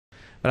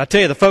But I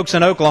tell you, the folks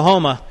in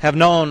Oklahoma have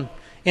known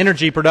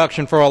energy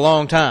production for a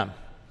long time.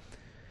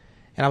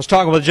 And I was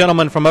talking with a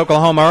gentleman from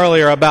Oklahoma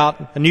earlier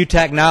about a new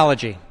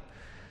technology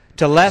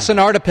to lessen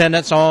our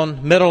dependence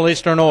on Middle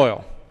Eastern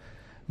oil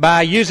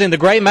by using the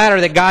gray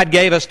matter that God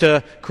gave us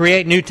to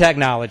create new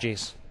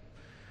technologies.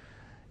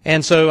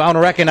 And so I want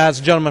to recognize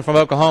the gentleman from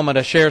Oklahoma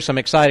to share some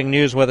exciting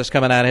news with us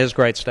coming out of his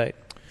great state.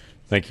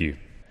 Thank you.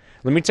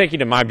 Let me take you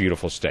to my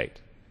beautiful state.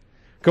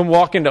 Come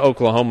walk into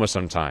Oklahoma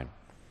sometime.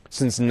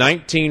 Since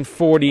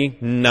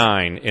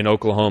 1949 in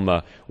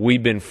Oklahoma,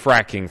 we've been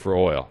fracking for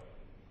oil.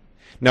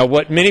 Now,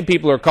 what many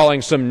people are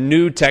calling some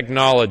new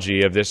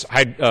technology of this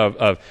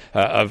fracking,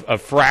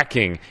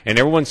 and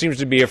everyone seems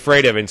to be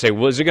afraid of it and say,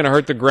 well, is it going to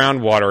hurt the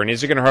groundwater, and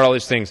is it going to hurt all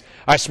these things?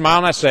 I smile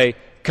and I say,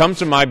 come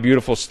to my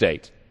beautiful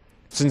state.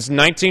 Since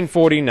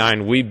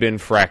 1949, we've been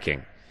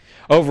fracking.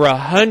 Over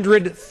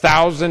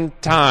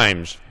 100,000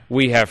 times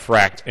we have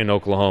fracked in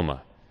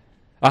Oklahoma.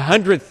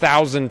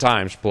 100,000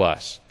 times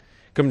plus.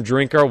 Come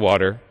drink our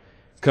water,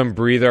 come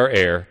breathe our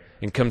air,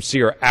 and come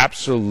see our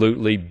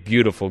absolutely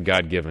beautiful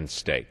God-given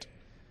state.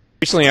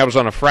 Recently, I was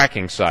on a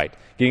fracking site,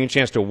 getting a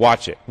chance to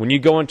watch it. When you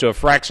go into a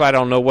frack site, I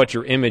don't know what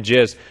your image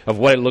is of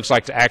what it looks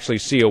like to actually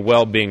see a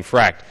well being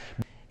fracked.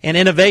 And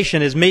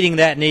innovation is meeting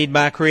that need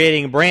by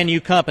creating a brand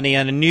new company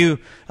and a new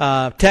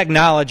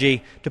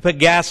technology to put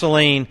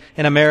gasoline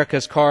in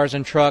America's cars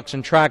and trucks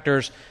and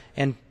tractors.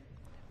 And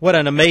what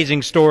an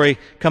amazing story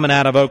coming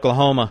out of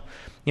Oklahoma.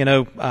 You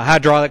know,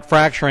 hydraulic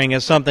fracturing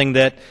is something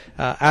that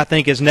I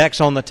think is next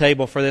on the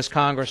table for this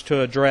Congress to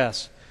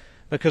address,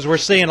 because we're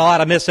seeing a lot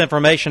of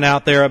misinformation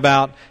out there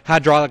about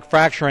hydraulic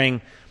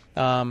fracturing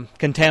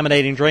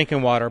contaminating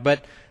drinking water.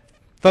 But,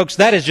 folks,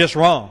 that is just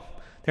wrong.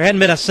 There hadn't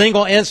been a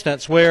single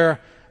instance where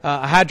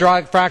a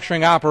hydraulic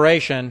fracturing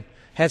operation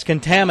has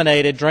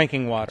contaminated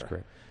drinking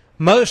water.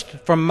 Most,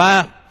 from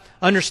my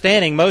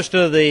understanding, most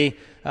of the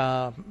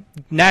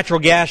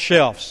natural gas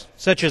shelves,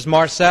 such as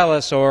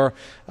Marcellus or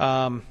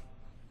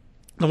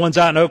the ones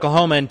out in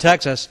Oklahoma and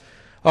Texas,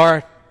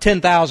 are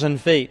 10,000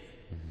 feet.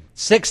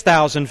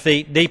 6,000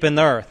 feet deep in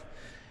the earth.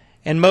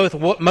 And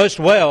most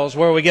wells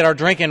where we get our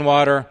drinking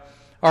water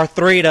are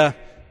 300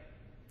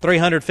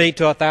 feet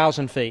to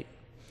 1,000 feet.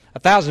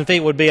 1,000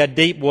 feet would be a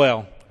deep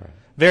well.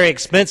 Very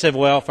expensive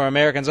well for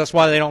Americans. That's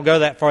why they don't go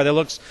that far. They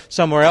look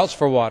somewhere else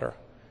for water.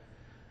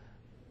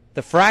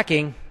 The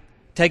fracking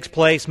takes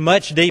place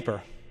much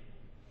deeper.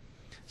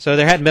 So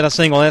there hadn't been a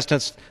single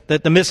instance.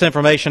 That the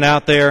misinformation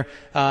out there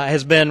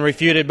has been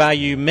refuted by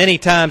you many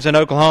times in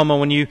Oklahoma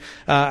when you,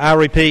 I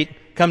repeat,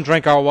 come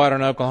drink our water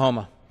in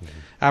Oklahoma.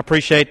 I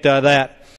appreciate that.